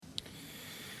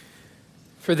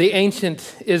For the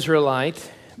ancient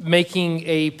Israelite, making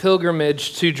a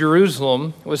pilgrimage to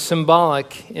Jerusalem was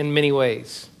symbolic in many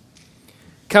ways.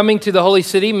 Coming to the holy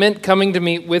city meant coming to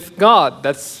meet with God.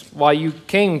 That's why you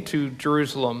came to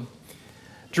Jerusalem.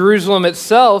 Jerusalem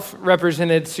itself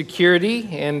represented security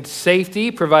and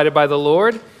safety provided by the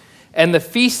Lord, and the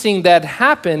feasting that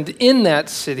happened in that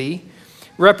city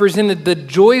represented the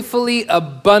joyfully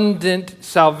abundant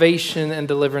salvation and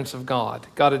deliverance of God.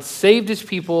 God had saved his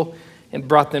people and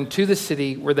brought them to the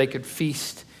city where they could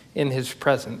feast in his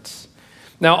presence.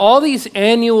 Now, all these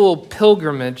annual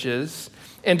pilgrimages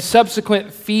and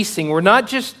subsequent feasting were not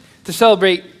just to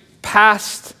celebrate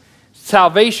past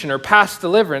salvation or past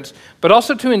deliverance, but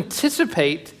also to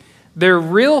anticipate their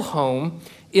real home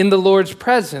in the Lord's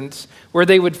presence, where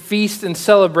they would feast and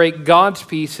celebrate God's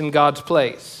peace in God's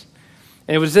place.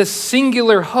 And it was this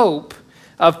singular hope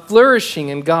of flourishing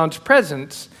in God's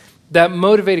presence that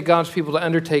motivated God's people to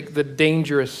undertake the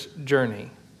dangerous journey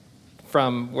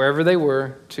from wherever they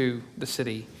were to the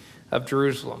city of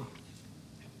Jerusalem.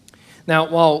 Now,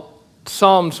 while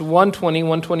Psalms 120,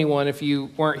 121, if you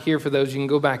weren't here for those, you can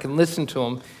go back and listen to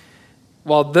them.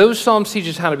 While those Psalms teach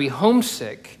us how to be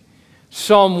homesick,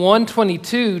 Psalm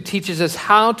 122 teaches us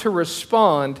how to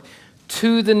respond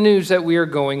to the news that we are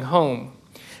going home.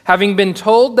 Having been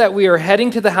told that we are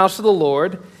heading to the house of the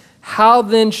Lord, how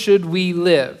then should we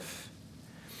live?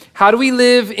 How do we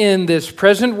live in this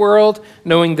present world,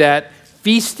 knowing that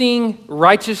feasting,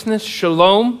 righteousness,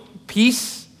 shalom,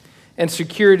 peace, and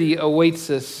security awaits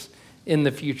us in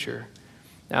the future?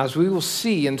 Now, as we will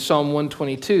see in Psalm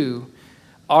 122,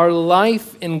 our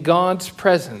life in God's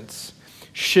presence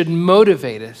should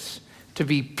motivate us to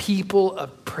be people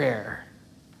of prayer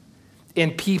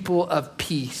and people of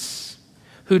peace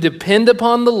who depend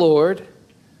upon the Lord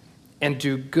and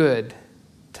do good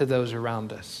to those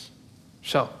around us.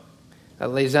 So, that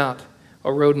lays out a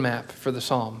roadmap for the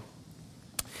psalm.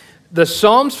 The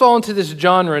Psalms fall into this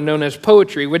genre known as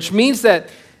poetry, which means that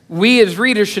we as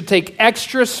readers should take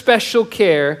extra special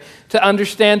care to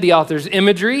understand the author's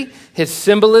imagery, his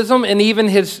symbolism, and even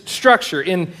his structure.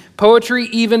 In poetry,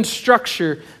 even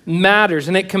structure matters,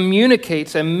 and it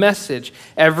communicates a message.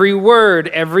 Every word,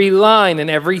 every line, and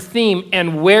every theme,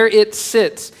 and where it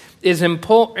sits is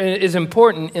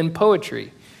important in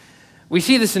poetry. We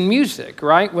see this in music,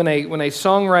 right? When a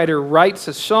songwriter writes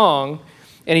a song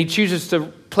and he chooses to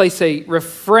place a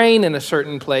refrain in a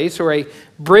certain place or a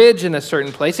bridge in a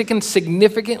certain place, it can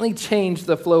significantly change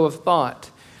the flow of thought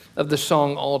of the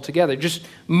song altogether. Just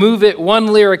move it one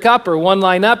lyric up or one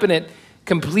line up and it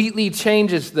completely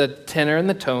changes the tenor and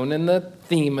the tone and the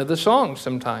theme of the song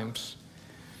sometimes.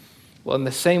 Well, in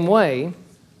the same way,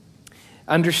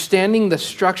 understanding the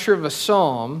structure of a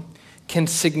psalm can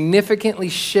significantly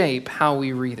shape how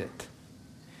we read it.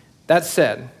 That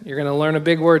said, you're going to learn a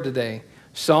big word today.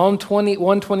 Psalm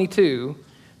 122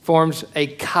 forms a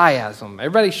chiasm.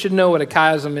 Everybody should know what a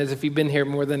chiasm is if you've been here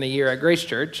more than a year at Grace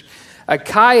Church. A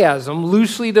chiasm,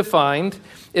 loosely defined,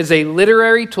 is a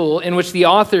literary tool in which the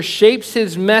author shapes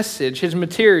his message, his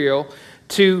material,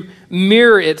 to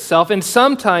mirror itself and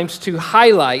sometimes to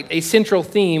highlight a central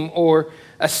theme or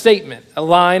a statement, a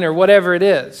line or whatever it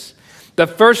is. The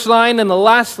first line and the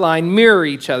last line mirror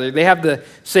each other. They have the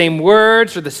same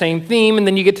words or the same theme, and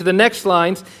then you get to the next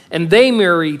lines, and they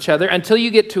mirror each other until you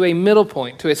get to a middle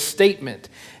point, to a statement.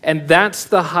 And that's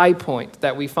the high point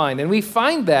that we find. And we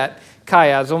find that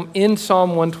chiasm in Psalm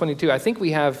 122. I think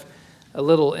we have a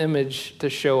little image to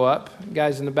show up.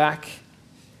 Guys in the back,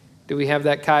 do we have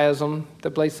that chiasm to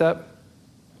place up?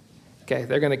 Okay,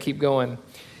 they're going to keep going.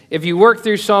 If you work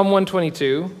through Psalm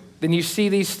 122, then you see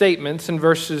these statements in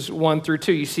verses 1 through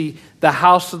 2. You see the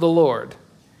house of the Lord.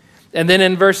 And then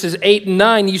in verses 8 and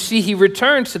 9, you see he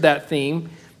returns to that theme,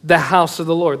 the house of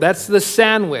the Lord. That's the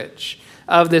sandwich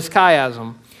of this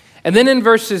chiasm. And then in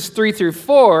verses 3 through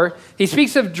 4, he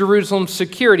speaks of Jerusalem's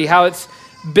security, how it's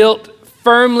built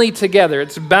firmly together.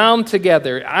 It's bound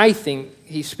together. I think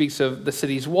he speaks of the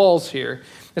city's walls here.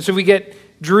 And so we get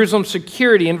Jerusalem's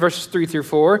security in verses 3 through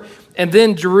 4, and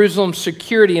then Jerusalem's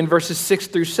security in verses 6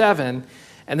 through 7.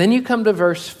 And then you come to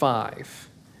verse 5,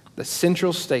 the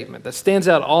central statement that stands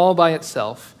out all by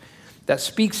itself, that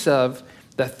speaks of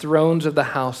the thrones of the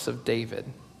house of David.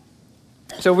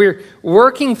 So we're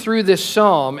working through this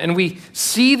psalm, and we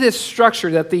see this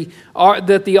structure that the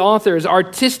author is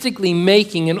artistically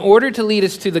making in order to lead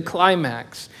us to the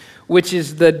climax, which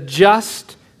is the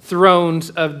just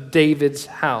thrones of David's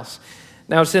house.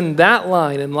 Now, it's in that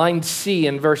line, in line C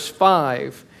in verse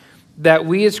 5, that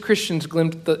we as Christians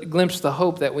glimpse the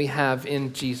hope that we have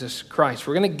in Jesus Christ.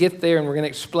 We're going to get there and we're going to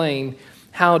explain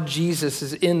how Jesus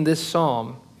is in this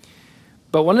psalm.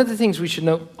 But one of the things we should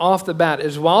note off the bat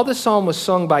is while the psalm was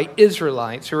sung by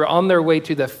Israelites who were on their way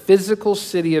to the physical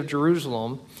city of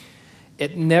Jerusalem,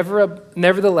 it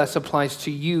nevertheless applies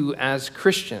to you as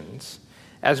Christians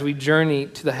as we journey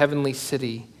to the heavenly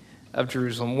city of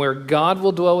Jerusalem, where God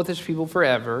will dwell with his people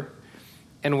forever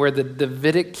and where the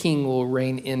Davidic king will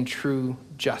reign in true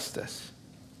justice.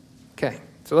 Okay,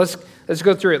 so let's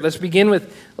go through it. Let's begin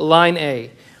with line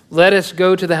A. Let us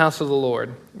go to the house of the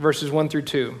Lord, verses 1 through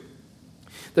 2.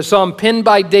 The psalm penned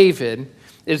by David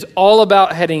is all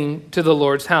about heading to the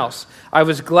Lord's house. I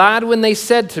was glad when they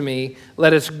said to me,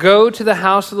 let us go to the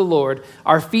house of the Lord.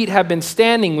 Our feet have been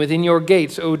standing within your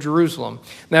gates, O Jerusalem.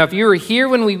 Now, if you were here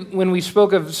when we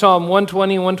spoke of Psalm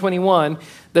 120 and 121,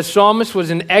 the psalmist was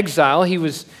in exile. He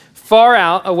was far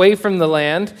out, away from the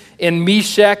land, in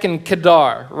Meshech and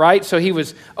Kedar, right? So he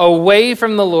was away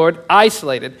from the Lord,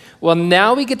 isolated. Well,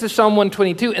 now we get to Psalm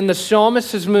 122, and the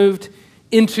psalmist has moved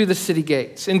into the city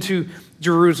gates, into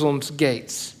Jerusalem's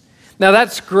gates. Now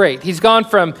that's great. He's gone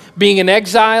from being in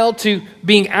exile to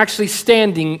being actually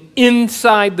standing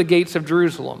inside the gates of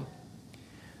Jerusalem.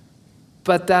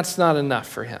 But that's not enough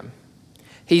for him.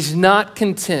 He's not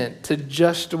content to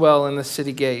just dwell in the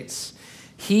city gates.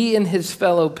 He and his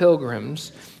fellow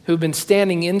pilgrims who've been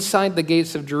standing inside the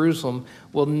gates of Jerusalem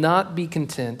will not be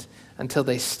content until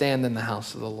they stand in the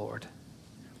house of the Lord.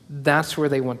 That's where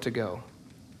they want to go.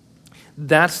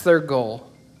 That's their goal.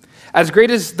 As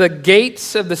great as the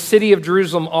gates of the city of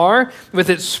Jerusalem are, with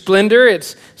its splendor,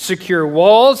 its secure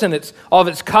walls, and all of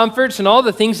its comforts, and all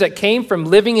the things that came from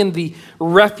living in the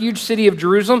refuge city of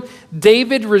Jerusalem,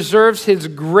 David reserves his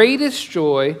greatest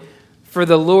joy for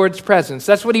the Lord's presence.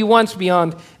 That's what he wants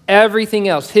beyond everything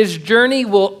else. His journey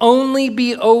will only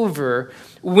be over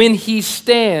when he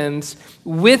stands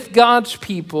with God's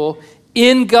people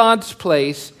in God's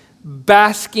place,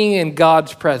 basking in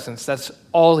God's presence. That's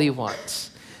all he wants.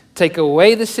 Take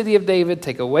away the city of David,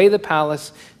 take away the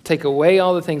palace, take away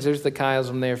all the things. There's the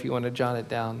chiasm there if you want to jot it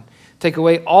down. Take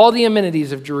away all the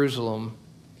amenities of Jerusalem,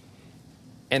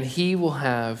 and he will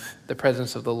have the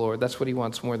presence of the Lord. That's what he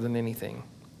wants more than anything.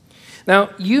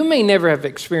 Now, you may never have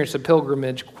experienced a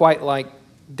pilgrimage quite like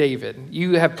David.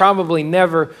 You have probably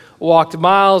never walked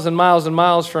miles and miles and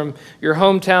miles from your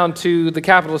hometown to the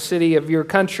capital city of your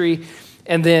country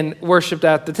and then worshiped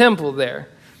at the temple there.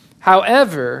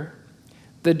 However,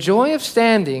 the joy of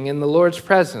standing in the Lord's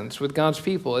presence with God's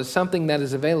people is something that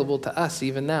is available to us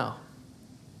even now.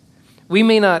 We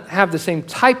may not have the same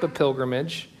type of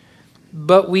pilgrimage,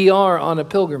 but we are on a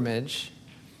pilgrimage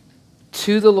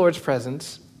to the Lord's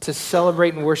presence to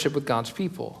celebrate and worship with God's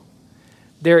people.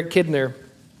 Derek Kidner,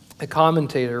 a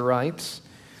commentator, writes,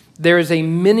 there is a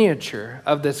miniature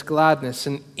of this gladness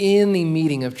in the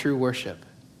meeting of true worship.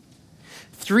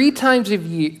 Three times a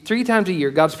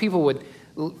year, God's people would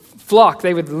flock.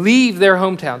 They would leave their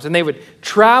hometowns and they would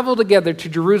travel together to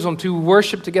Jerusalem to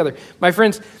worship together. My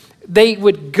friends, they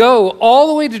would go all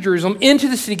the way to Jerusalem, into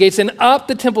the city gates and up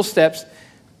the temple steps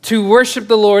to worship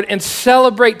the Lord and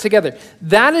celebrate together.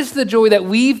 That is the joy that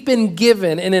we've been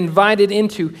given and invited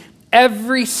into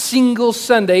every single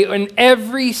Sunday and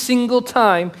every single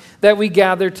time that we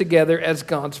gather together as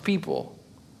God's people.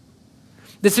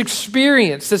 This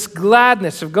experience, this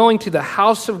gladness of going to the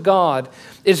house of God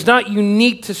is not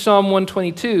unique to Psalm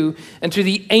 122 and to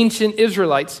the ancient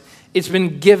Israelites. It's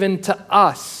been given to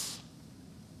us.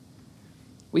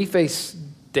 We face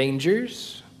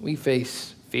dangers, we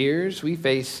face fears, we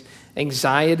face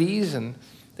anxieties and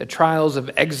the trials of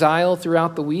exile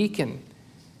throughout the week, and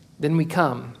then we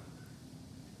come.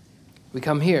 We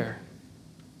come here.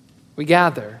 We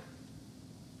gather.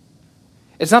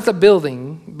 It's not the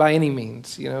building by any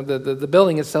means. You know, the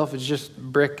building itself is just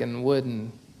brick and wood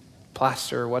and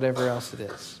plaster or whatever else it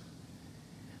is.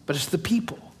 But it's the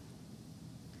people.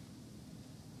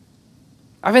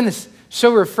 I find this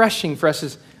so refreshing for us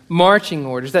as marching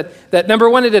orders that number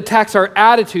one, it attacks our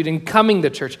attitude in coming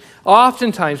to church.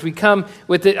 Oftentimes we come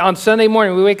with it on Sunday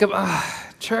morning, we wake up,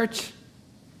 church,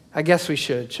 I guess we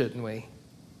should, shouldn't we?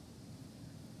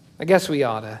 I guess we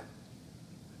oughta.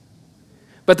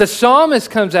 But the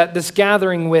psalmist comes at this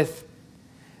gathering with,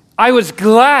 I was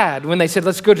glad when they said,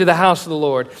 let's go to the house of the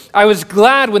Lord. I was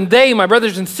glad when they, my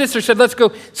brothers and sisters, said, let's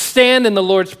go stand in the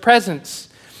Lord's presence.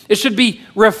 It should be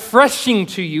refreshing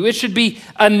to you. It should be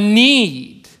a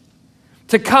need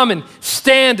to come and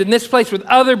stand in this place with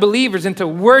other believers and to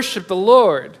worship the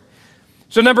Lord.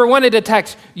 So number one, it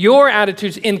attacks your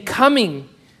attitudes in coming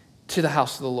to the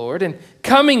house of the Lord and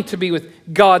coming to be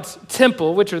with God's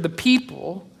temple, which are the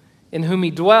people in whom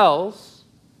he dwells.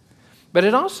 But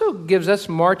it also gives us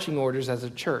marching orders as a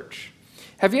church.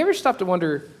 Have you ever stopped to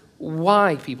wonder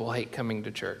why people hate coming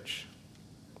to church?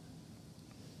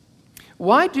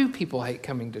 Why do people hate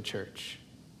coming to church?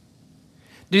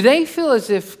 Do they feel as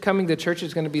if coming to church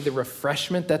is going to be the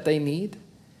refreshment that they need?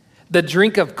 The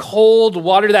drink of cold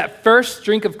water, that first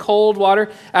drink of cold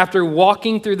water after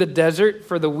walking through the desert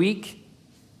for the week?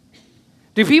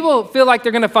 Do people feel like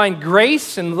they're going to find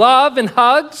grace and love and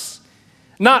hugs?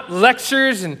 Not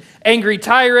lectures and angry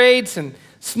tirades and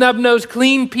snub-nosed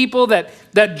clean people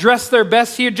that dress their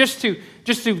best here just to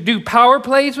do power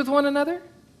plays with one another?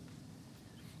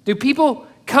 Do people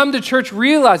come to church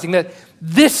realizing that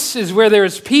this is where there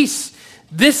is peace,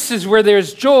 this is where there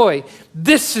is joy,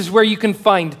 this is where you can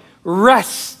find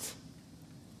rest?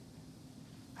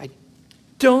 I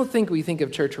don't think we think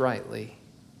of church rightly.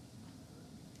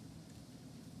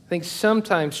 I think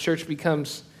sometimes church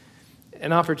becomes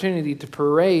an opportunity to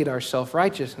parade our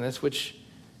self-righteousness, which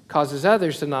causes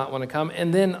others to not want to come.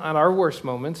 And then on our worst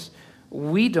moments,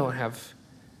 we don't have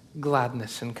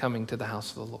gladness in coming to the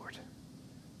house of the Lord.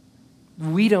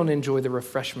 We don't enjoy the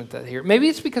refreshment that here. Maybe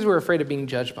it's because we're afraid of being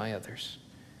judged by others.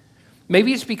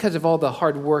 Maybe it's because of all the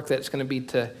hard work that's going to be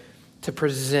to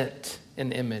present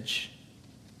an image.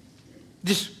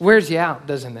 Just wears you out,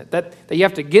 doesn't it? That you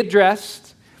have to get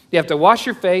dressed, you have to wash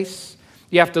your face,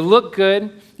 you have to look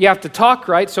good, you have to talk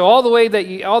right. So all the ways that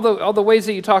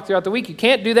you talk throughout the week, you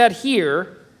can't do that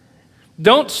here.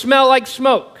 Don't smell like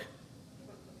smoke,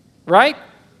 right?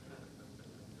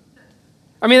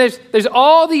 I mean, there's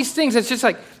all these things that's just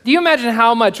like, do you imagine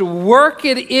how much work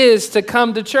it is to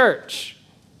come to church?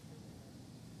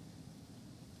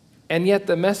 And yet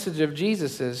the message of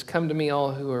Jesus is, come to me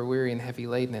all who are weary and heavy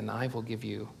laden, and I will give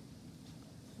you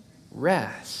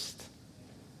rest.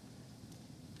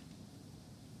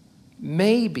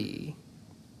 Maybe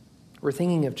we're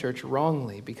thinking of church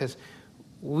wrongly, because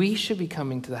we should be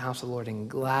coming to the house of the Lord in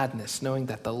gladness, knowing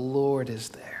that the Lord is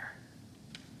there.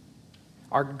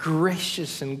 Our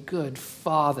gracious and good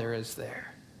Father is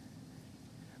there,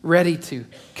 ready to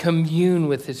commune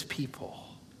with his people,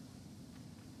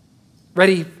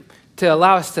 ready to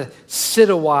allow us to sit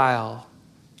a while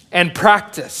and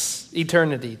practice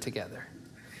eternity together.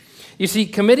 You see,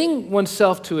 committing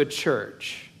oneself to a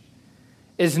church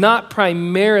is not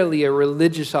primarily a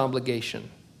religious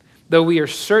obligation, though we are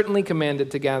certainly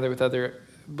commanded to gather with other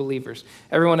believers.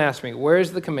 Everyone asks me,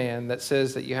 where's the command that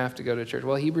says that you have to go to church?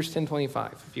 Well, Hebrews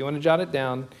 10:25. If you want to jot it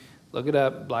down, look it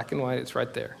up, black and white, it's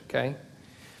right there, okay?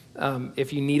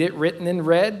 If you need it written in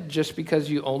red, just because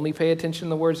you only pay attention to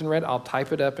the words in red, I'll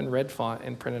type it up in red font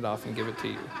and print it off and give it to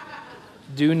you.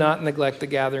 Do not neglect the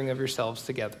gathering of yourselves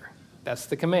together. That's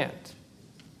the command.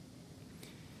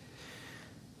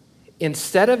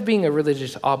 Instead of being a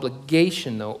religious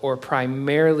obligation, though, or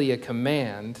primarily a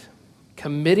command,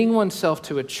 committing oneself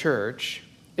to a church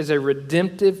is a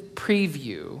redemptive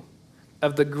preview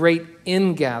of the great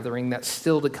ingathering that's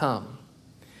still to come,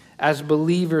 as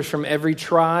believers from every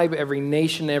tribe, every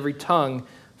nation, every tongue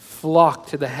flock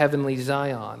to the heavenly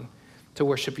Zion to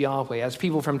worship Yahweh, as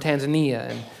people from Tanzania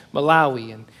and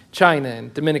Malawi and China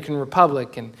and Dominican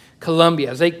Republic and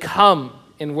Colombia, as they come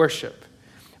in worship.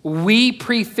 We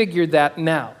prefigured that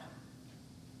now.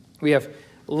 We have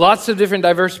lots of different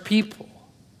diverse people.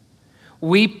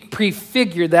 We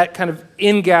prefigure that kind of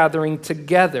ingathering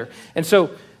together. And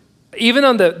so even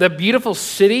on the beautiful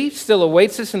city still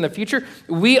awaits us in the future,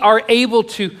 we are able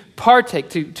to partake,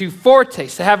 to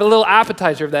foretaste, to have a little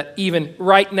appetizer of that even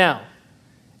right now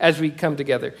as we come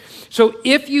together. So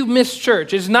if you miss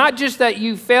church, it's not just that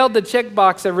you failed the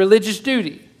checkbox of religious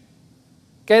duty.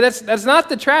 Okay, that's not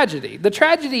the tragedy. The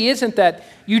tragedy isn't that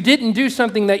you didn't do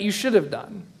something that you should have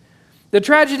done. The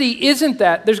tragedy isn't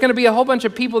that there's going to be a whole bunch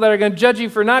of people that are going to judge you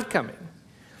for not coming.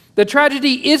 The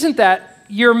tragedy isn't that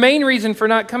your main reason for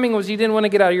not coming was you didn't want to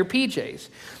get out of your PJs.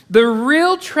 The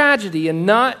real tragedy in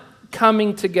not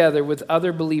coming together with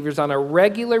other believers on a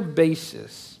regular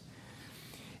basis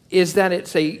is that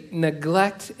it's a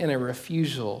neglect and a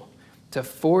refusal to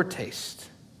foretaste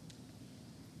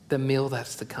the meal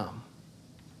that's to come.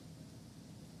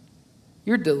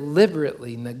 You're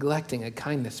deliberately neglecting a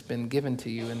kindness been given to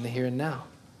you in the here and now.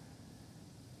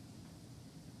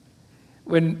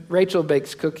 When Rachel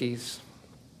bakes cookies,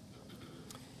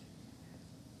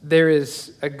 there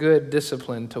is a good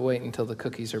discipline to wait until the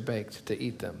cookies are baked to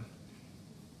eat them.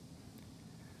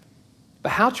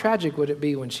 But how tragic would it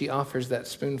be when she offers that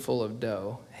spoonful of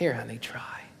dough? Here, honey,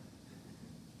 try.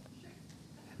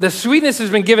 The sweetness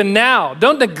has been given now.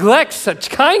 Don't neglect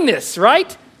such kindness,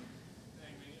 right?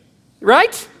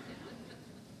 Right?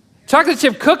 Chocolate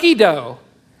chip cookie dough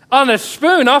on a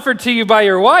spoon offered to you by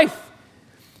your wife.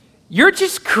 You're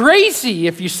just crazy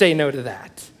if you say no to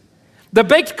that. The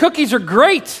baked cookies are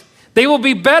great. They will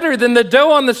be better than the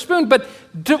dough on the spoon, but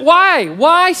Why?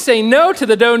 Why say no to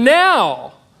the dough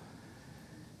now?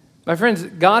 My friends,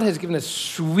 God has given us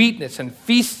sweetness and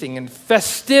feasting and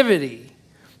festivity,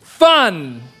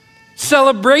 fun,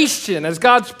 celebration as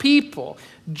God's people,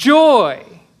 joy,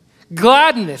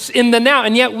 gladness in the now.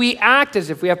 And yet we act as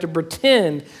if we have to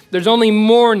pretend there's only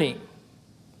mourning,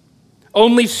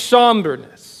 only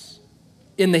somberness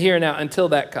in the here and now until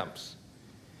that comes.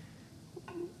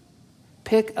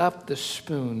 Pick up the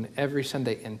spoon every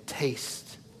Sunday and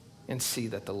taste and see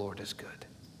that the Lord is good.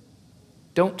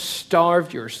 Don't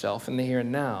starve yourself in the here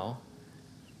and now.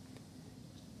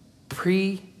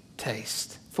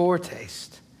 Pre-taste,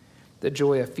 foretaste the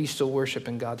joy of feastal worship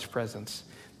in God's presence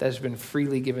that has been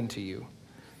freely given to you,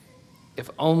 if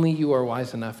only you are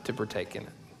wise enough to partake in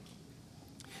it.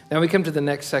 Now we come to the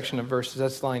next section of verses.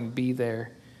 That's line B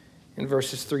there in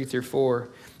verses 3 through 4.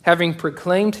 Having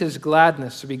proclaimed his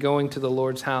gladness to be going to the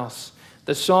Lord's house,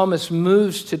 the psalmist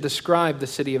moves to describe the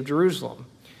city of Jerusalem.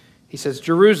 He says,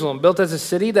 Jerusalem, built as a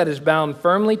city that is bound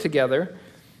firmly together,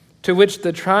 to which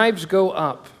the tribes go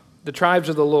up, the tribes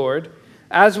of the Lord,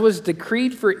 as was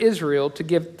decreed for Israel to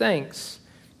give thanks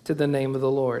to the name of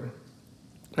the Lord.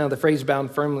 Now, the phrase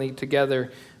bound firmly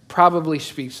together probably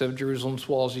speaks of Jerusalem's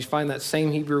walls. You find that same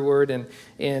Hebrew word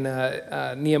in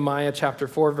Nehemiah chapter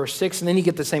 4, verse 6, and then you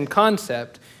get the same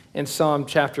concept in Psalm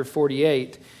chapter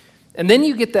 48. And then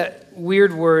you get that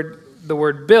weird word, the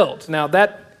word built. Now,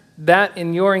 that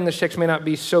in your English text may not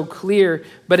be so clear,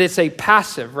 but it's a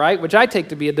passive, right? Which I take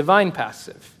to be a divine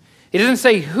passive. It doesn't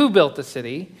say who built the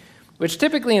city, which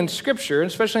typically in Scripture,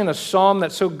 especially in a psalm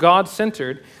that's so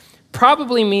God-centered,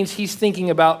 probably means he's thinking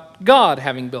about God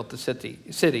having built the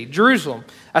city, Jerusalem,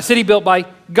 a city built by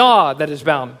God that is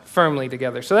bound firmly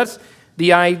together. So that's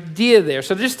the idea there.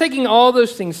 So just taking all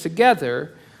those things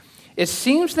together, it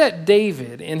seems that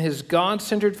David, in his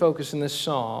God-centered focus in this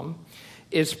psalm,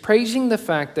 is praising the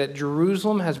fact that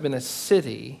Jerusalem has been a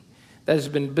city that has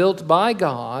been built by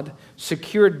God,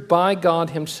 secured by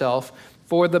God himself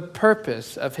for the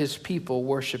purpose of his people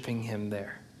worshiping him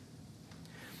there.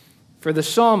 For the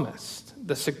psalmist,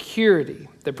 the security,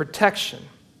 the protection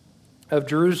of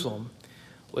Jerusalem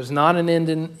was not an end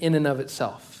in and of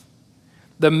itself.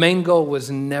 The main goal was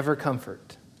never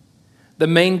comfort. The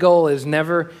main goal is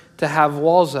never to have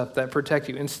walls up that protect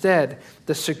you. Instead,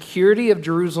 the security of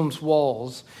Jerusalem's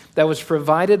walls that was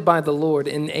provided by the Lord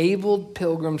enabled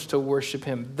pilgrims to worship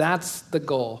him. That's the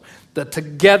goal. The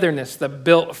togetherness, the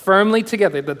built firmly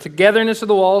together, the togetherness of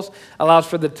the walls allows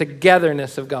for the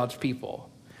togetherness of God's people.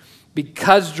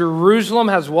 Because Jerusalem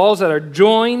has walls that are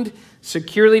joined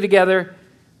securely together,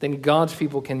 then God's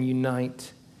people can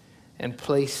unite and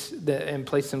place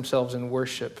themselves in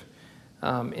worship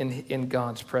in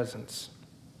God's presence.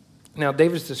 Now,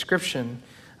 David's description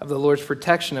of the Lord's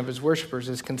protection of his worshipers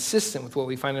is consistent with what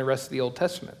we find in the rest of the Old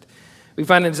Testament. We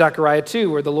find in Zechariah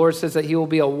 2 where the Lord says that he will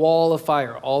be a wall of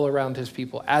fire all around his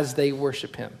people as they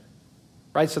worship him.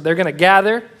 Right? So they're going to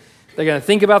gather, they're going to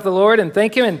think about the Lord and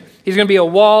thank him, and he's going to be a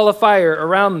wall of fire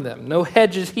around them. No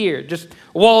hedges here, just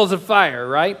walls of fire,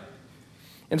 right?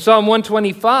 In Psalm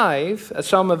 125, a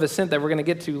psalm of ascent that we're going to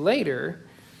get to later,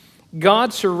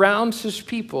 God surrounds his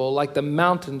people like the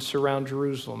mountains surround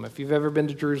Jerusalem. If you've ever been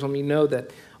to Jerusalem, you know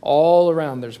that all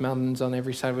around there's mountains on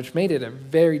every side, which made it a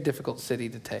very difficult city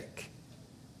to take.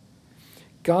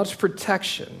 God's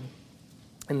protection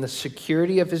and the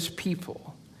security of his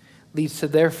people leads to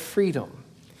their freedom.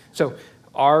 So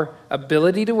our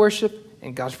ability to worship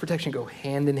and God's protection go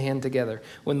hand in hand together.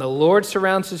 When the Lord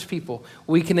surrounds his people,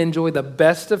 we can enjoy the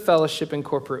best of fellowship and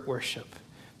corporate worship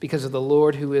because of the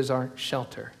Lord who is our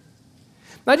shelter.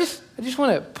 I just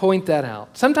want to point that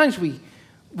out. Sometimes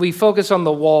we focus on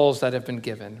the walls that have been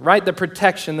given, right? The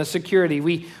protection, the security.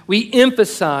 We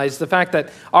emphasize the fact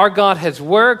that our God has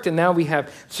worked, and now we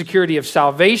have security of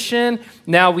salvation.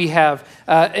 Now we have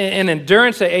an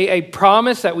endurance, a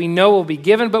promise that we know will be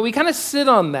given. But we kind of sit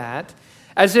on that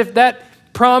as if that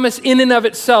promise in and of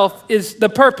itself is the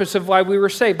purpose of why we were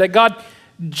saved. That God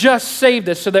just saved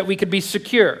us so that we could be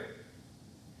secure.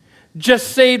 Just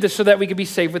saved us so that we could be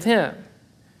saved with him.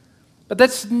 But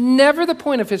that's never the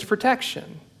point of his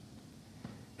protection.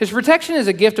 His protection is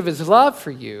a gift of his love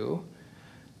for you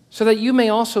so that you may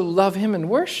also love him and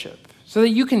worship, so that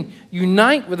you can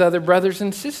unite with other brothers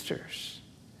and sisters.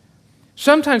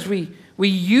 Sometimes we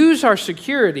use our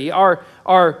security,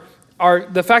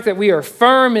 the fact that we are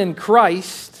firm in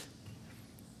Christ,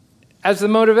 as the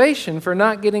motivation for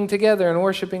not getting together and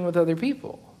worshiping with other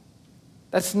people.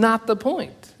 That's not the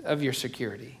point of your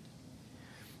security.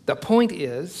 The point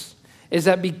is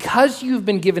that because you've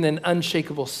been given an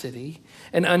unshakable city,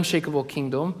 an unshakable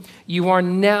kingdom, you are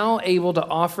now able to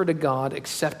offer to God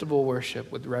acceptable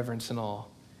worship with reverence and awe.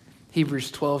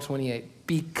 Hebrews 12:28.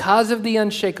 Because of the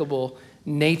unshakable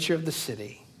nature of the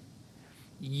city,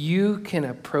 you can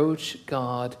approach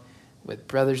God with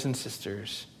brothers and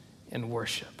sisters in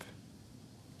worship.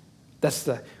 That's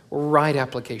the right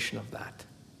application of that.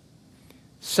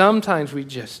 Sometimes we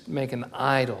just make an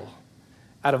idol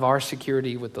out of our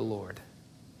security with the Lord.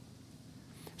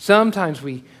 Sometimes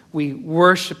we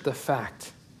worship the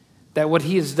fact that what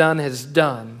he has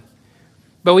done,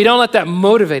 but we don't let that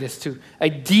motivate us to a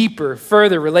deeper,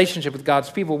 further relationship with God's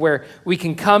people where we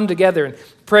can come together and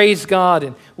praise God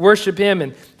and worship him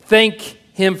and thank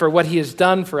him for what he has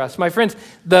done for us. My friends,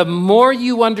 the more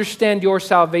you understand your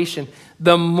salvation,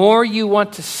 the more you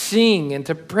want to sing and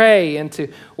to pray and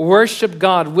to worship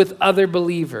God with other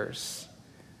believers.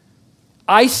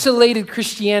 Isolated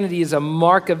Christianity is a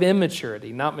mark of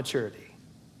immaturity, not maturity.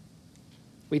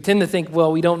 We tend to think,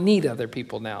 well, we don't need other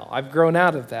people now. I've grown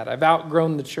out of that. I've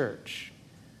outgrown the church.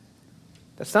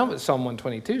 That's not what Psalm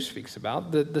 122 speaks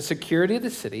about. The security of the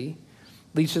city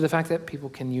leads to the fact that people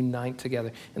can unite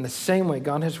together. In the same way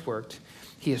God has worked,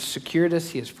 he has secured us,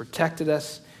 he has protected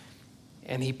us,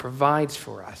 and he provides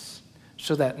for us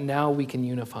so that now we can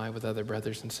unify with other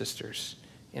brothers and sisters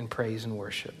in praise and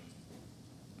worship.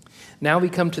 Now we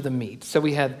come to the meat. So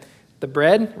we had the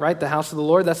bread, right? The house of the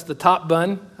Lord. That's the top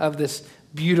bun of this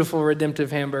beautiful redemptive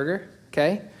hamburger,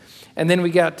 okay? And then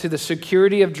we got to the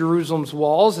security of Jerusalem's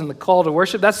walls and the call to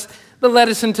worship. That's the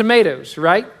lettuce and tomatoes,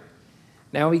 right?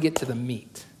 Now we get to the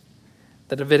meat,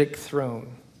 the Davidic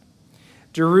throne.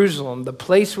 Jerusalem, the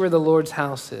place where the Lord's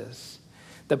house is,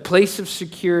 the place of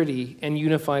security and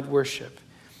unified worship,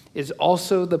 is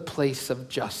also the place of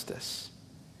justice.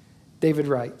 David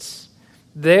writes,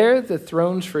 "There the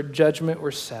thrones for judgment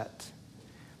were set,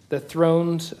 the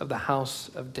thrones of the house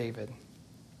of David."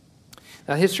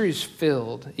 Now history is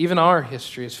filled, even our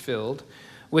history is filled,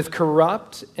 with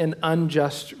corrupt and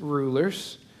unjust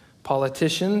rulers,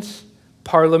 politicians,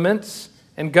 parliaments,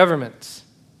 and governments.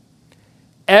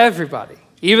 Everybody,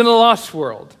 even the lost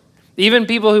world, even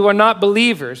people who are not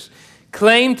believers,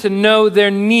 claim to know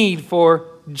their need for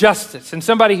justice and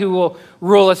somebody who will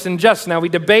rule us in justice. Now we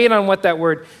debate on what that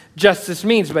word justice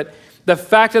means, but the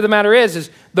fact of the matter is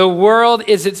the world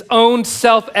is its own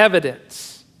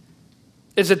self-evidence.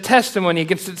 It's a testimony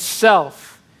against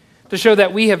itself to show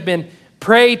that we have been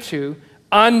prey to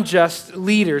unjust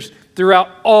leaders throughout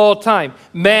all time.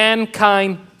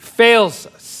 Mankind fails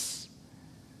us,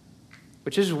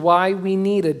 which is why we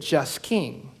need a just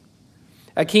king.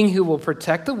 A king who will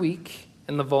protect the weak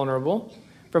and the vulnerable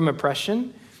from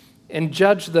oppression and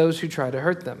judge those who try to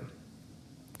hurt them.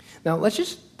 Now, let's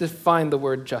just define the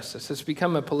word justice. It's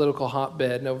become a political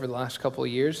hotbed over the last couple of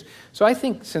years. So I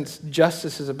think since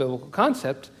justice is a biblical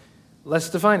concept, let's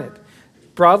define it.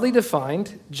 Broadly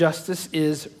defined, justice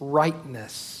is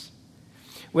rightness.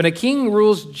 When a king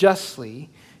rules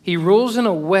justly, he rules in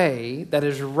a way that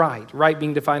is right. Right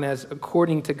being defined as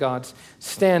according to God's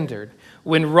standard.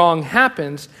 When wrong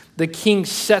happens, the king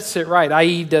sets it right,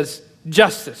 i.e. does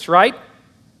justice, right?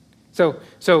 So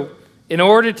in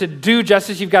order to do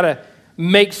justice, you've got to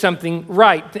make something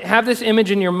right. Have this image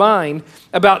in your mind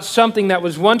about something that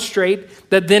was once straight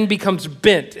that then becomes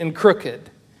bent and crooked.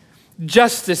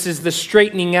 Justice is the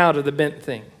straightening out of the bent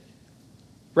thing,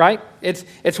 right?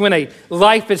 It's when a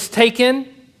life is taken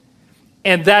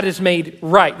and that is made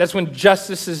right. That's when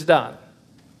justice is done.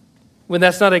 When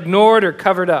that's not ignored or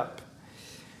covered up.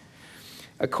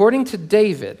 According to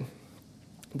David,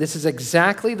 this is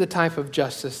exactly the type of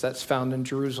justice that's found in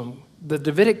Jerusalem. The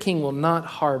Davidic king will not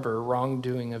harbor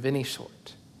wrongdoing of any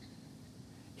sort.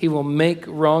 He will make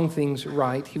wrong things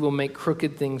right. He will make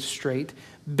crooked things straight.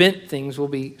 Bent things will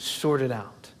be sorted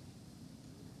out.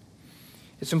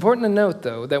 It's important to note,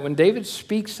 though, that when David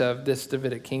speaks of this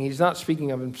Davidic king, he's not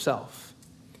speaking of himself.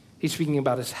 He's speaking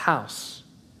about his house.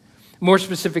 More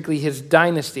specifically, his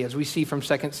dynasty, as we see from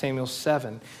 2 Samuel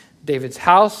 7. David's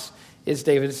house is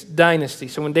David's dynasty.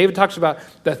 So when David talks about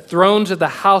the thrones of the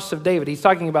house of David, he's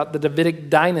talking about the Davidic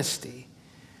dynasty,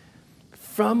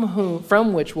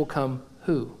 from which will come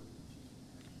who?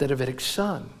 The Davidic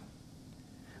son,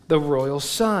 the royal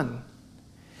son.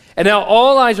 And now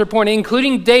all eyes are pointing,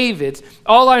 including David's,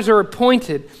 all eyes are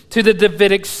pointed to the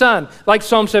Davidic son. Like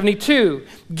Psalm 72,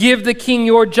 give the king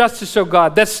your justice, O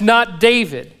God. That's not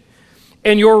David.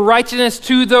 And your righteousness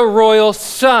to the royal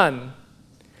son,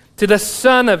 to the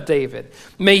Son of David.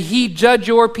 May he judge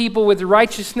your people with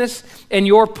righteousness and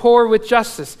your poor with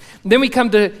justice. Then we come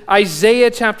to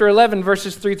Isaiah chapter 11,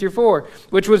 verses 3 through 4,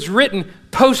 which was written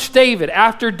post-David,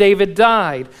 after David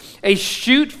died. A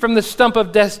shoot from the stump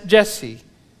of Jesse,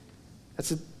 that's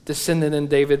a descendant in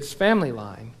David's family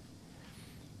line,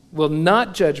 will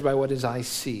not judge by what his eyes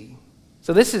see.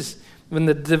 So this is when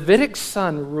the Davidic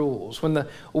son rules, when the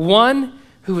one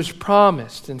who was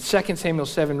promised in 2 Samuel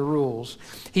 7 rules,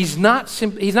 he's not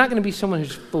going to be someone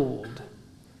who's fooled.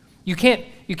 You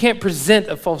can't present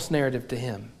a false narrative to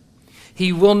him.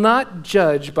 He will not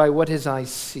judge by what his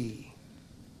eyes see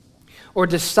or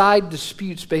decide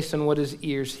disputes based on what his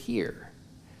ears hear.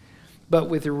 But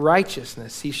with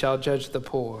righteousness he shall judge the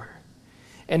poor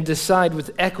and decide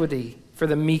with equity for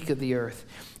the meek of the earth.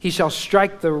 He shall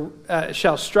strike the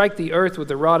earth with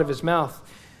the rod of his mouth.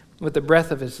 With the breath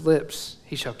of his lips,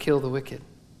 he shall kill the wicked.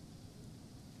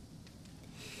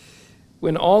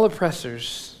 When all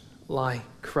oppressors lie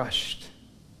crushed,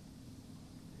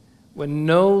 when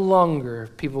no longer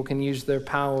people can use their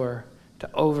power to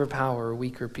overpower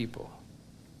weaker people,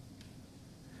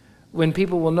 when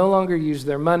people will no longer use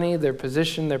their money, their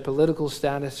position, their political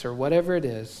status, or whatever it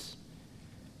is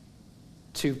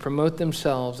to promote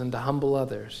themselves and to humble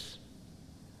others,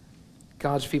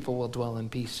 God's people will dwell in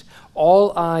peace.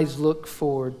 All eyes look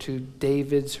forward to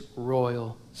David's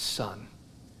royal son.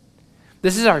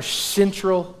 This is our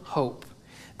central hope,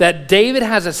 that David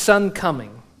has a son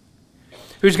coming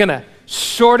who's going to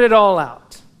sort it all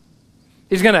out.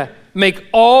 He's going to make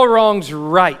all wrongs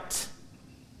right.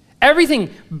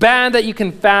 Everything bad that you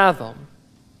can fathom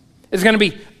is going to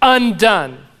be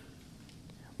undone.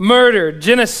 Murder,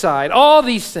 genocide, all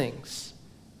these things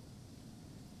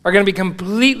are going to be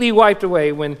completely wiped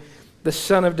away when the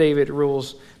Son of David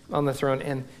rules on the throne.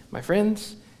 And my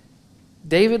friends,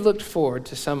 David looked forward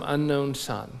to some unknown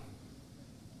son.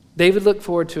 David looked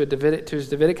forward to his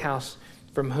Davidic house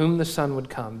from whom the son would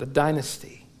come, the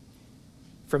dynasty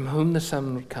from whom the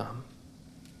son would come.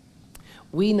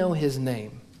 We know his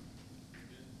name.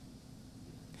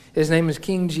 His name is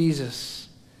King Jesus,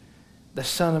 the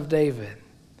Son of David,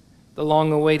 the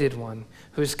long-awaited one,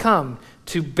 who has come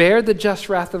to bear the just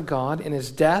wrath of God in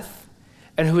his death,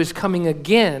 and who is coming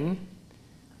again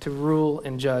to rule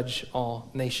and judge all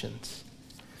nations.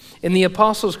 In the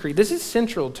Apostles' Creed, this is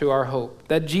central to our hope,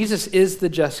 that Jesus is the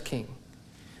just king.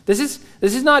 This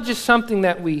is not just something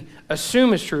that we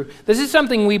assume is true. This is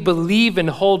something we believe and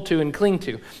hold to and cling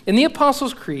to. In the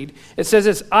Apostles' Creed, it says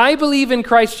this: I believe in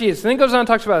Christ Jesus. And then it goes on and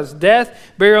talks about his death,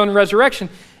 burial, and resurrection.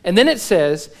 And then it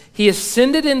says, he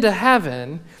ascended into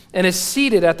heaven and is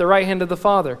seated at the right hand of the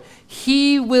Father.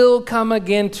 He will come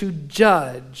again to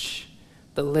judge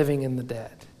the living and the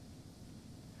dead.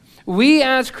 We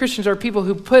as Christians are people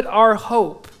who put our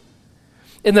hope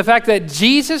in the fact that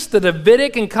Jesus, the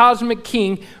Davidic and cosmic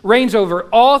king, reigns over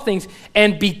all things,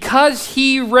 and because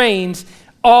he reigns,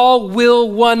 all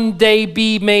will one day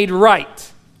be made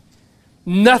right.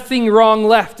 Nothing wrong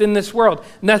left in this world.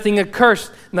 Nothing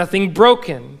accursed. Nothing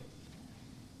broken.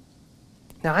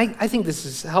 Now, I think this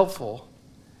is helpful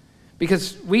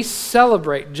because we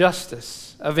celebrate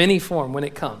justice of any form when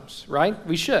it comes, right?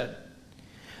 We should.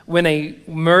 When a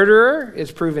murderer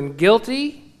is proven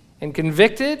guilty and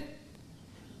convicted,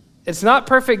 it's not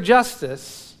perfect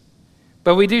justice,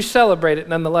 but we do celebrate it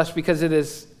nonetheless because it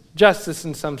is justice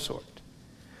in some sort.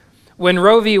 When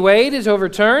Roe v. Wade is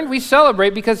overturned, we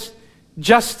celebrate because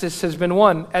justice has been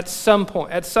won at some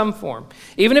point, at some form.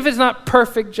 Even if it's not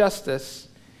perfect justice,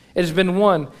 it has been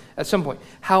won at some point.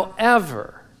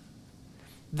 However,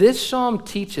 this psalm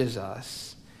teaches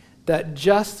us that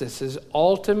justice is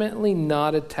ultimately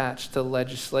not attached to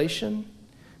legislation,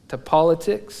 to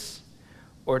politics,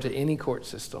 or to any court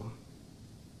system.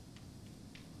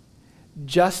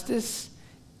 Justice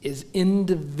is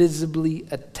indivisibly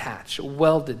attached,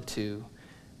 welded to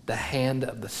the hand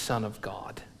of the Son of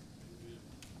God.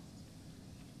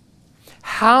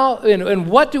 How and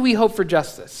what do we hope for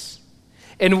justice?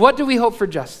 And what do we hope for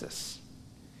justice?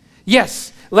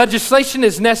 Yes, legislation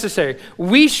is necessary.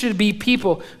 We should be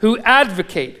people who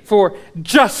advocate for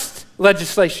just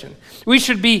legislation. We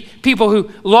should be people who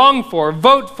long for,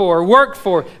 vote for, work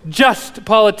for just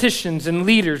politicians and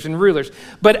leaders and rulers.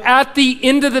 But at the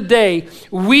end of the day,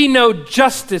 we know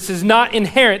justice is not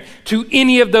inherent to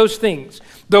any of those things.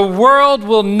 The world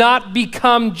will not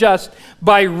become just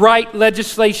by right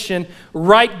legislation,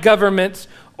 right governments,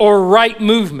 or right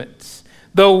movements.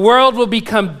 The world will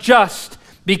become just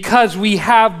because we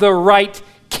have the right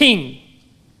king.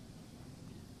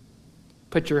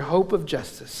 Put your hope of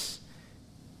justice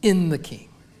in the king.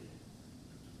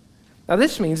 Now,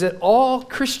 this means that all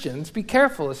Christians be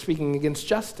careful of speaking against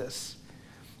justice,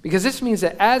 because this means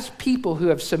that as people who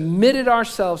have submitted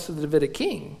ourselves to the Davidic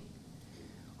king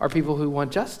are people who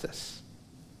want justice.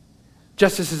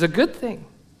 Justice is a good thing.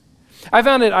 I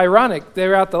found it ironic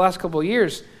throughout the last couple of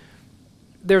years,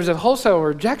 there's a wholesale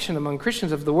rejection among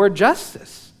Christians of the word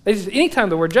justice. Anytime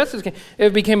the word justice came,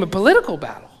 it became a political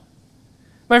battle.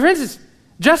 My friends,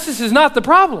 justice is not the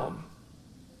problem.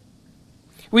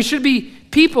 We should be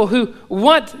people who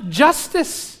want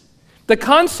justice. The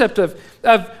concept of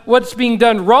what's being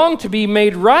done wrong to be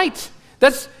made right.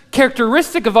 That's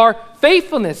characteristic of our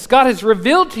faithfulness. God has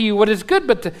revealed to you what is good,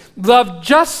 but to love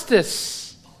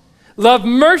justice, love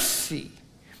mercy,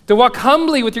 to walk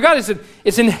humbly with your God.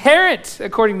 It's inherent,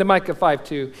 according to Micah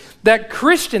 5:2, that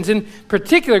Christians, in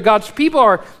particular, God's people,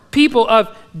 are people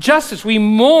of justice. We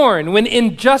mourn when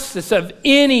injustice of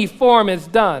any form is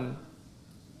done.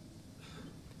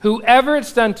 Whoever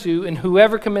it's done to and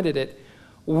whoever committed it,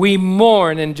 we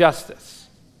mourn injustice.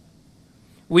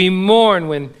 We mourn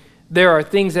when there are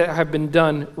things that have been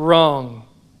done wrong.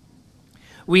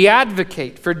 We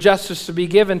advocate for justice to be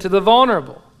given to the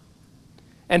vulnerable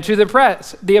and to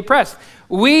the oppressed.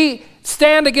 We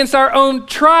stand against our own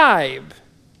tribe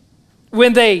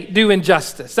when they do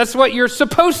injustice. That's what you're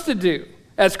supposed to do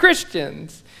as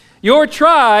Christians. Your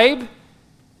tribe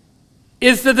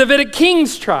is the Davidic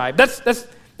king's tribe.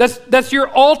 That's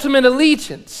your ultimate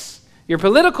allegiance. Your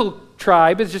political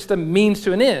tribe is just a means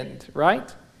to an end,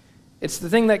 right? It's the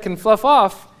thing that can fluff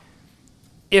off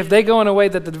if they go in a way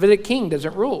that the Davidic king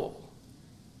doesn't rule.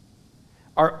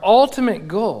 Our ultimate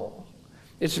goal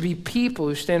is to be people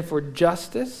who stand for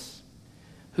justice,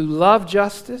 who love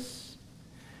justice,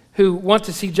 who want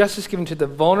to see justice given to the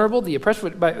vulnerable, the oppressed.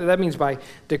 That means by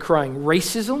decrying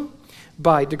racism,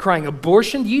 by decrying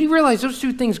abortion. You realize those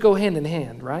two things go hand in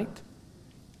hand, right?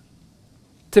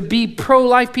 To be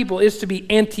pro-life people is to be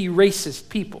anti-racist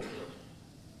people.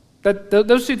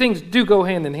 Those two things do go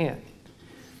hand in hand.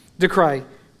 Decry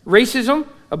racism,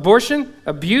 abortion,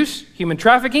 abuse, human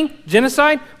trafficking,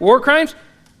 genocide, war crimes,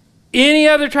 any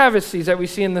other travesties that we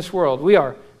see in this world. We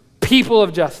are people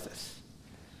of justice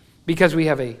because we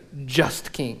have a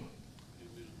just king.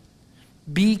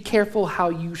 Be careful how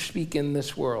you speak in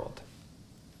this world,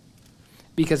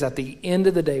 because at the end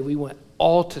of the day, we want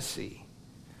all to see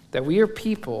that we are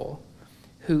people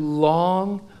who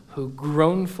long, who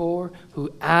groan for, who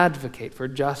advocate for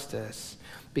justice,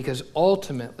 because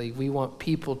ultimately we want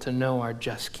people to know our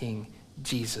just King,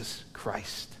 Jesus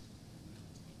Christ.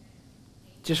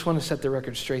 Just want to set the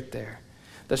record straight there.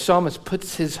 The psalmist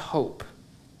puts his hope.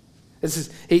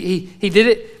 He did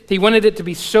it. He wanted it to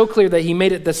be so clear that he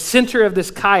made it the center of this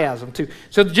chiasm too.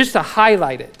 So just to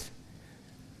highlight it,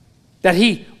 that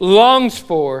he longs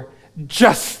for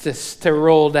justice to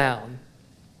roll down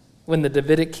when the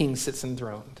Davidic king sits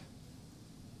enthroned.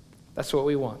 That's what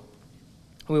we want.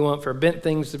 We want for bent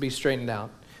things to be straightened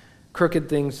out, crooked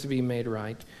things to be made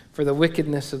right, for the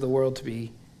wickedness of the world to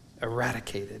be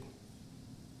eradicated.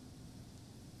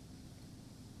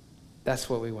 That's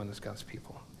what we want as God's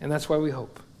people. And that's why we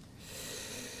hope.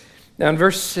 Now in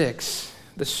verse 6,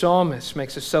 the psalmist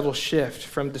makes a subtle shift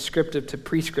from descriptive to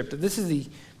prescriptive. This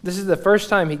is the first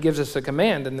time he gives us a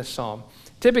command in this psalm.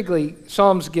 Typically,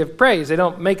 psalms give praise. They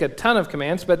don't make a ton of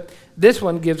commands, but this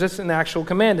one gives us an actual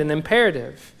command, an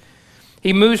imperative.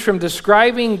 He moves from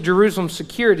describing Jerusalem's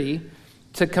security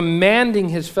to commanding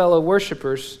his fellow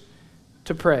worshipers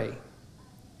to pray.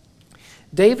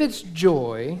 David's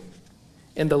joy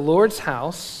in the Lord's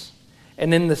house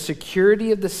and in the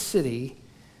security of the city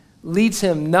leads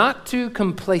him not to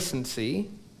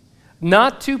complacency,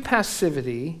 not to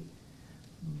passivity,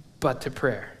 but to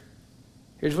prayer.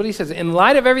 Here's what he says. In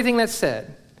light of everything that's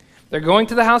said, they're going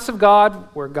to the house of God,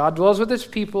 where God dwells with his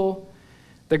people.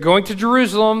 They're going to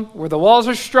Jerusalem, where the walls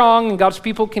are strong and God's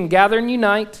people can gather and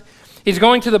unite. He's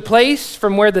going to the place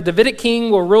from where the Davidic king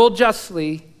will rule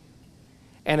justly.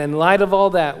 And in light of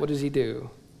all that, what does he do?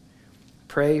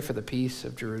 Pray for the peace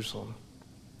of Jerusalem.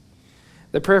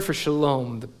 The prayer for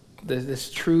shalom, this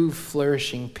true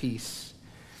flourishing peace,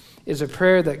 is a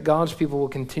prayer that God's people will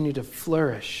continue to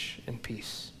flourish in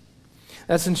peace.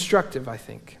 That's instructive, I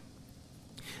think.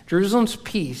 Jerusalem's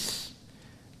peace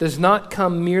does not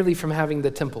come merely from having the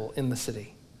temple in the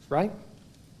city, right?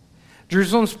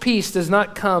 Jerusalem's peace does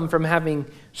not come from having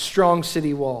strong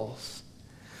city walls.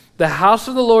 The house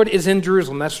of the Lord is in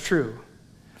Jerusalem, that's true.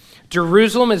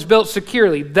 Jerusalem is built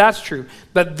securely, that's true.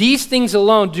 But these things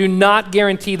alone do not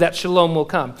guarantee that shalom will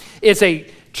come. It's a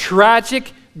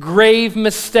tragic, grave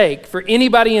mistake for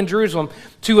anybody in Jerusalem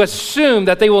to assume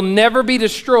that they will never be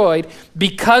destroyed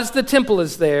because the temple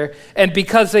is there and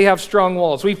because they have strong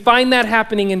walls. We find that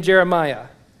happening in Jeremiah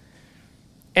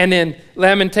and in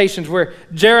Lamentations, where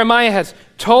Jeremiah has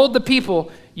told the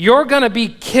people, you're going to be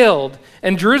killed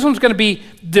and Jerusalem's going to be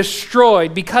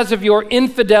destroyed because of your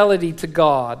infidelity to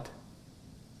God.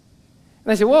 And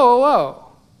they say, whoa, whoa,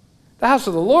 whoa. The house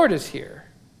of the Lord is here.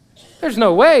 There's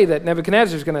no way that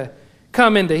Nebuchadnezzar is going to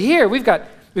come into here. We've got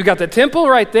the temple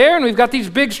right there, and we've got these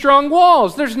big, strong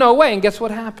walls. There's no way. And guess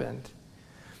what happened?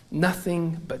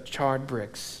 Nothing but charred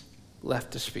bricks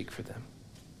left to speak for them.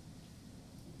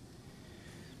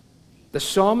 The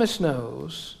psalmist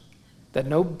knows that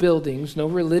no buildings, no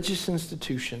religious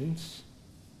institutions,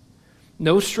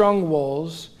 no strong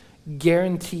walls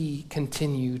guarantee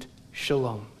continued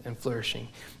shalom and flourishing.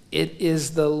 It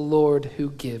is the Lord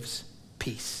who gives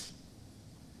peace.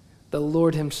 The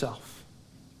Lord himself.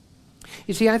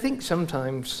 You see, I think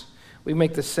sometimes we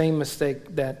make the same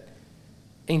mistake that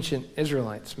ancient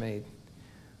Israelites made.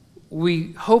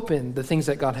 We hope in the things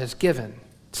that God has given,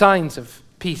 signs of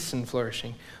peace and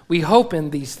flourishing. We hope in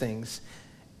these things,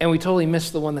 and we totally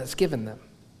miss the one that's given them.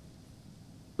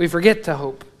 We forget to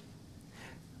hope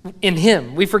in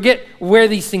him. We forget where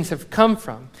these things have come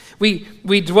from. We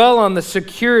dwell on the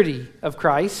security of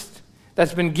Christ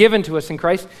that's been given to us in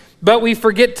Christ, but we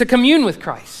forget to commune with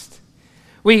Christ.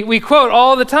 We quote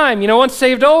all the time, once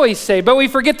saved, always saved, but we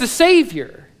forget the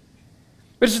Savior,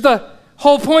 which is the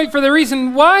whole point for the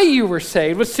reason why you were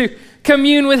saved, was to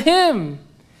commune with him.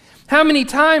 How many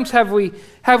times have we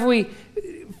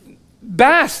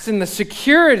basked in the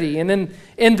security and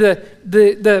in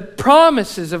the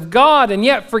promises of God and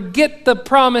yet forget the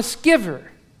promise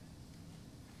giver?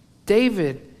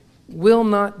 David will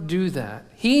not do that.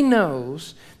 He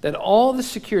knows that all the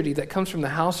security that comes from the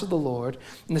house of the Lord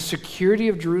and the security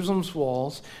of Jerusalem's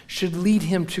walls should lead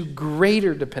him to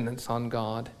greater dependence on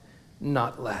God,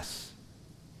 not less.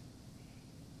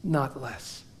 Not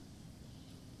less.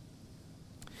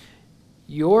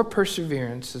 Your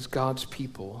perseverance as God's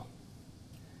people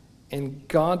and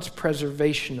God's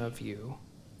preservation of you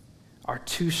are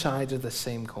two sides of the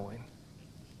same coin.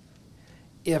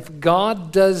 If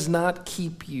God does not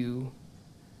keep you,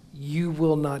 you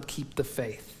will not keep the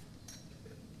faith.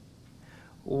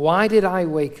 Why did I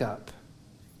wake up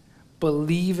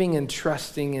believing and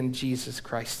trusting in Jesus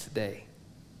Christ today?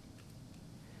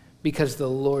 Because the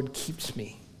Lord keeps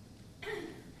me.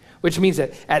 Which means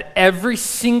that at every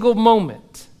single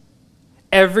moment,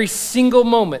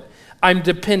 I'm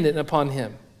dependent upon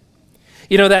him.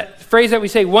 That phrase that we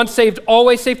say, once saved,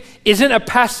 always saved, isn't a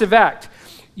passive act.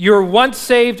 You're once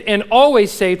saved and always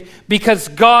saved because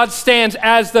God stands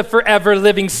as the forever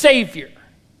living Savior.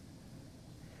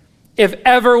 If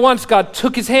ever once God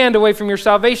took his hand away from your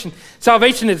salvation,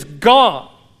 salvation is gone.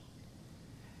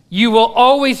 You will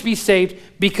always be saved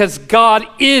because God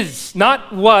is,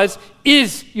 not was,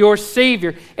 is your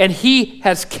Savior, and he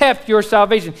has kept your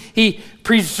salvation. He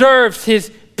preserves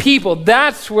his people.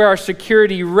 That's where our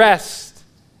security rests.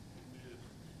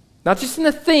 Not just in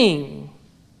a thing.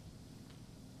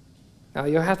 Now,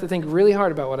 you'll have to think really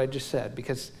hard about what I just said,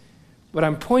 because what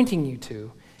I'm pointing you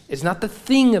to is not the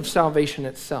thing of salvation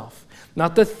itself,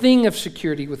 not the thing of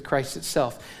security with Christ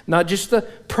itself, not just the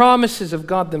promises of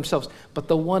God themselves, but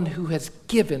the one who has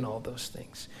given all those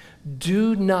things.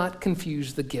 Do not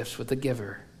confuse the gifts with the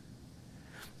giver.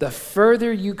 The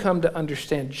further you come to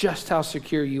understand just how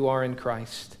secure you are in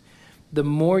Christ, the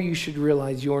more you should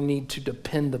realize your need to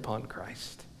depend upon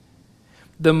Christ.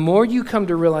 The more you come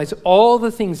to realize all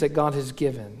the things that God has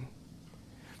given,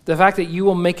 the fact that you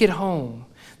will make it home,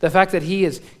 the fact that he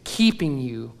is keeping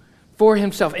you for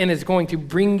himself and is going to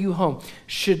bring you home,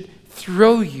 should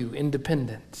throw you in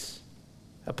dependence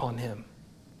upon him.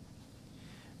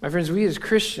 My friends, we as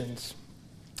Christians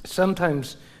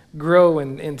sometimes grow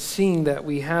in seeing that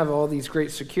we have all these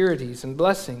great securities and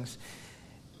blessings,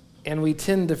 and we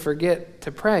tend to forget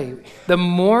to pray. The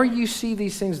more you see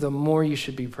these things, the more you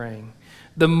should be praying.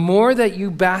 The more that you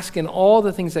bask in all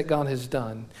the things that God has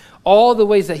done, all the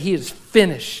ways that he has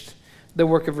finished the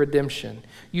work of redemption,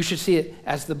 you should see it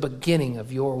as the beginning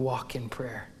of your walk in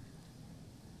prayer.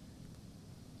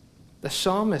 The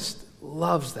psalmist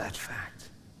loves that fact.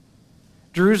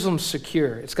 Jerusalem's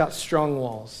secure. It's got strong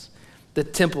walls. The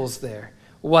temple's there.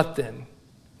 What then?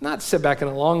 Not sit back in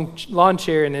a lawn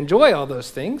chair and enjoy all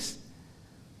those things,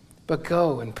 but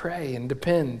go and pray and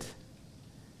depend,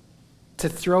 to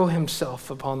throw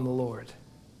himself upon the Lord.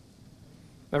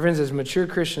 My friends, as mature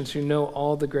Christians who know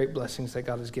all the great blessings that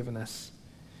God has given us,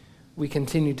 we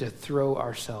continue to throw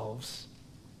ourselves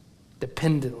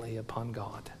dependently upon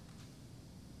God.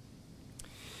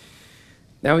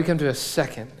 Now we come to a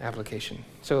second application.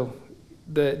 So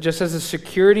just as the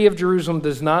security of Jerusalem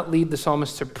does not lead the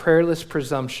psalmist to prayerless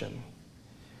presumption,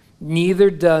 neither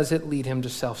does it lead him to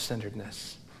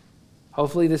self-centeredness.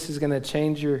 Hopefully this is going to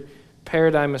change your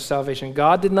paradigm of salvation.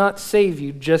 God did not save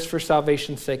you just for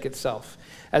salvation's sake itself,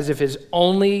 as if his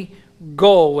only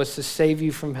goal was to save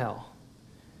you from hell.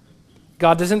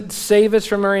 God doesn't save us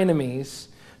from our enemies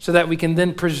so that we can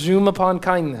then presume upon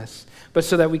kindness, but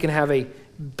so that we can have a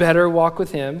better walk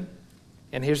with him.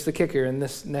 And here's the kicker in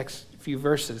this next few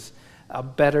verses, a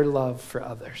better love for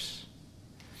others.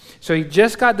 So he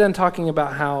just got done talking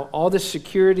about how all this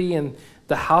security in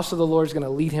the house of the Lord is going to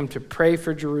lead him to pray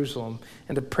for Jerusalem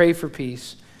and to pray for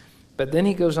peace. But then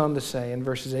he goes on to say in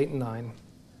verses 8 and 9,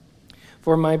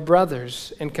 "For my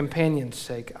brothers and companions'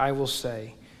 sake, I will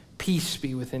say, peace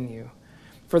be within you.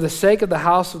 For the sake of the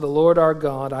house of the Lord our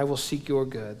God, I will seek your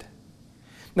good."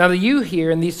 Now the you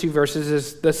here in these two verses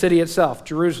is the city itself,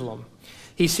 Jerusalem.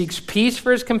 He seeks peace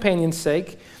for his companions'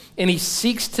 sake, and he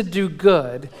seeks to do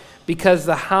good because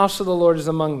the house of the Lord is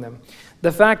among them.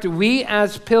 The fact that we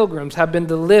as pilgrims have been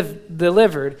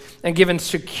delivered and given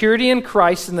security in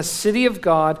Christ in the city of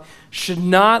God should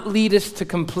not lead us to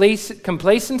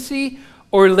complacency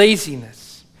or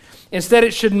laziness. Instead,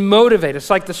 it should motivate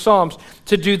us, like the Psalms,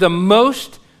 to do the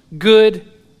most good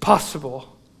possible.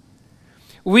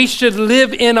 We should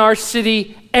live in our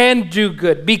city and do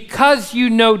good. Because you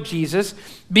know Jesus,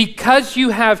 because you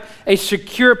have a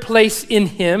secure place in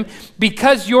him,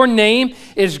 because your name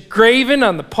is graven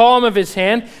on the palm of his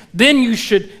hand, then you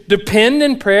should depend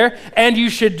in prayer and you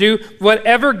should do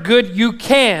whatever good you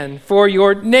can for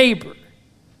your neighbor,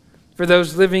 for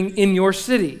those living in your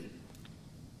city.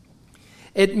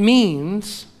 It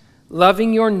means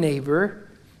loving your neighbor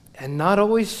and not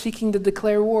always seeking to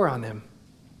declare war on him.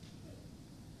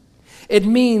 It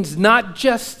means not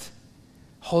just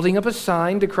holding up a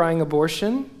sign decrying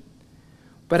abortion,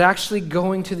 but actually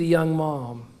going to the young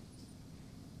mom,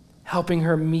 helping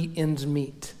her meet ends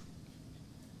meet,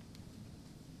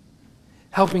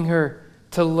 helping her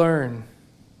to learn,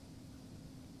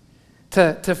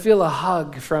 to feel a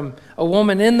hug from a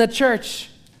woman in the church,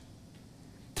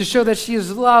 to show that she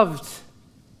is loved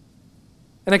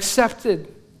and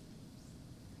accepted.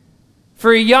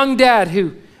 For a young dad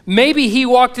who maybe he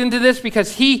walked into this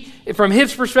because he, from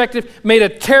his perspective, made a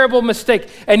terrible mistake,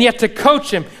 and yet to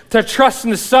coach him to trust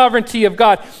in the sovereignty of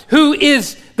God, who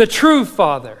is the true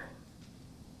Father.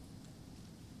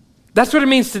 That's what it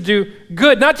means to do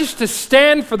good, not just to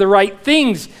stand for the right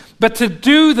things, but to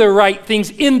do the right things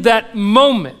in that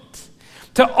moment.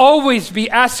 To always be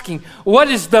asking, what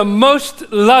is the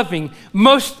most loving,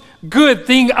 most good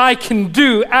thing I can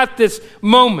do at this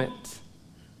moment?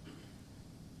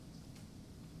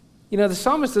 You know, the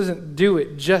psalmist doesn't do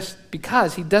it just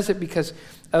because. He does it because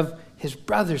of his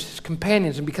brothers, his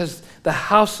companions, and because the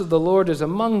house of the Lord is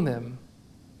among them.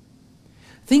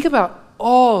 Think about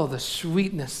all the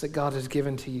sweetness that God has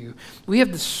given to you. We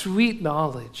have the sweet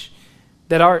knowledge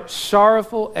that our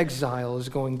sorrowful exile is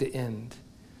going to end.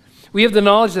 We have the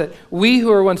knowledge that we who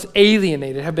were once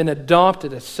alienated have been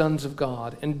adopted as sons of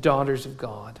God and daughters of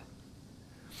God.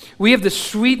 We have the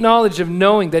sweet knowledge of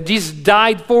knowing that Jesus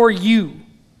died for you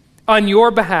on your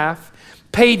behalf,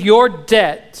 paid your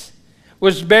debt,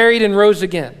 was buried and rose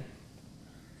again.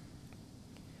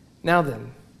 Now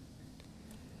then,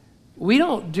 we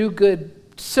don't do good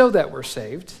so that we're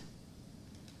saved,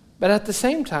 but at the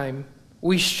same time,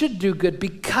 we should do good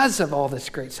because of all this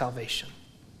great salvation.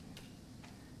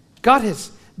 God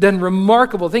has done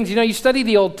remarkable things. You know, you study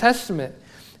the Old Testament,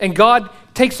 and God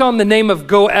takes on the name of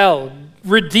Goel,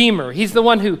 Redeemer. He's the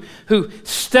one who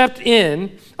stepped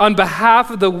in on behalf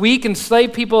of the weak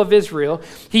enslaved people of Israel.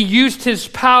 He used his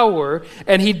power,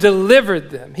 and he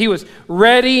delivered them. He was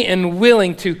ready and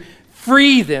willing to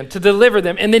free them, to deliver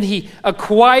them, and then he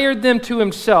acquired them to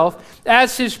himself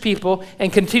as his people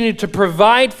and continued to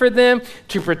provide for them,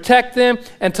 to protect them,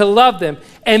 and to love them.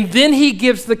 And then he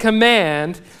gives the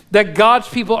command that God's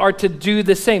people are to do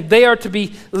the same. They are to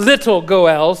be little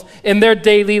Goels in their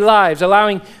daily lives,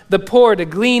 allowing the poor to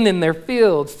glean in their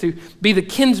fields, to be the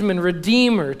kinsman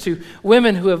redeemer to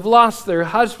women who have lost their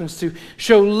husbands, to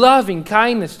show loving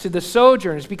kindness to the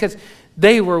sojourners because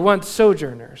they were once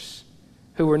sojourners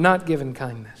who were not given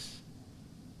kindness.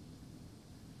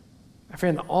 My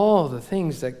friend, all the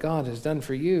things that God has done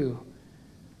for you,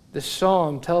 the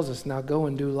psalm tells us, now go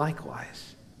and do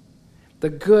likewise. The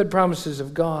good promises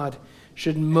of God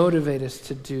should motivate us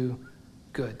to do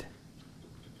good.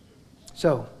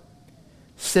 So,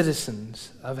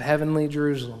 citizens of heavenly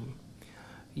Jerusalem,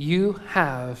 you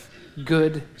have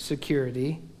good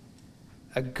security,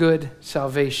 a good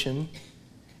salvation,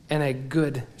 and a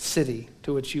good city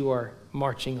to which you are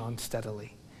marching on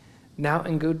steadily. Now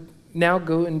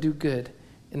go and do good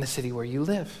in the city where you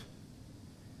live.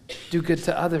 Do good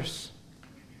to others.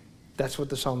 That's what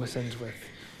the psalmist ends with.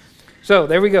 So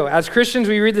there we go. As Christians,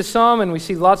 we read the psalm and we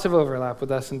see lots of overlap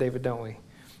with us and David, don't we?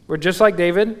 We're just like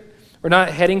David. We're not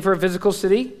heading for a physical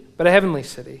city, but a heavenly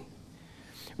city.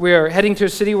 We are heading to a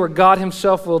city where God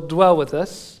himself will dwell with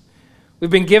us. We've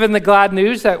been given the glad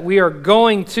news that we are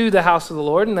going to the house of the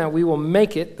Lord and that we will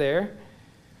make it there.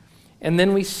 And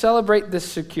then we celebrate this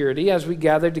security as we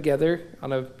gather together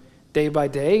on a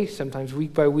day-by-day, sometimes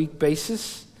week-by-week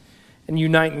basis, and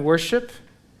unite in worship.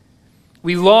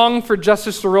 We long for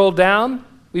justice to roll down.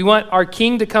 We want our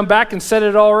king to come back and set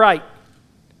it all right.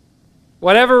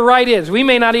 Whatever right is. We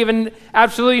may not even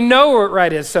absolutely know what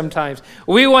right is sometimes.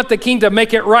 We want the king to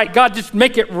make it right. God, just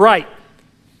make it right.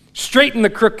 Straighten the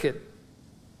crooked.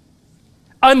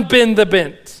 Unbend the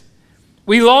bent.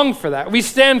 We long for that. We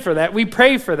stand for that. We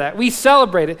pray for that. We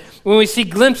celebrate it when we see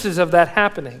glimpses of that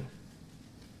happening.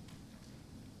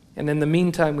 And in the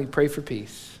meantime, we pray for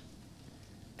peace.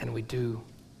 And we do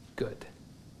good.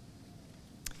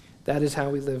 That is how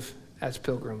we live as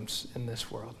pilgrims in this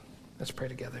world. Let's pray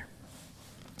together.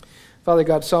 Father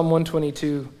God, Psalm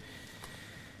 122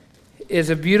 is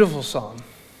a beautiful psalm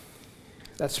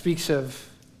that speaks of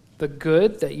the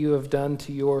good that you have done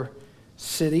to your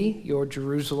city, your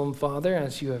Jerusalem, Father,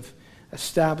 as you have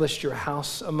established your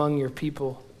house among your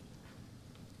people.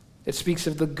 It speaks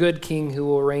of the good king who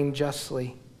will reign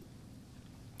justly.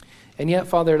 And yet,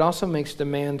 Father, it also makes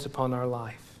demands upon our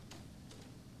life.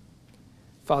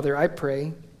 Father, I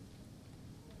pray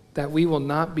that we will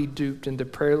not be duped into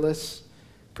prayerless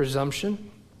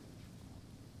presumption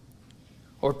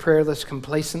or prayerless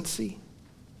complacency.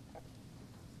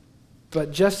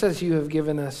 But just as you have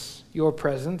given us your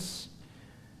presence,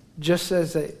 just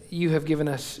as that you have given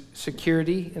us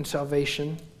security and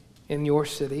salvation in your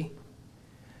city,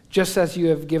 just as you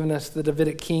have given us the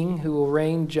Davidic king who will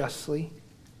reign justly,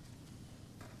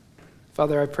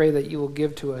 Father, I pray that you will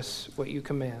give to us what you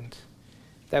command,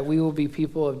 that we will be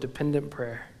people of dependent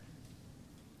prayer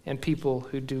and people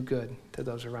who do good to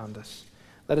those around us.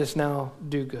 Let us now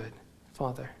do good,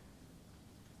 Father,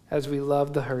 as we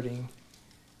love the hurting,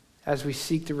 as we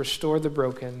seek to restore the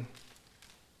broken,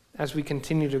 as we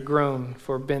continue to groan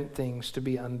for bent things to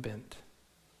be unbent.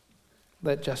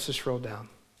 Let justice roll down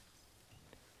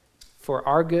for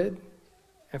our good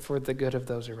and for the good of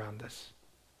those around us.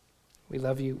 We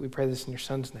love you. We pray this in your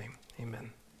Son's name.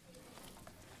 Amen.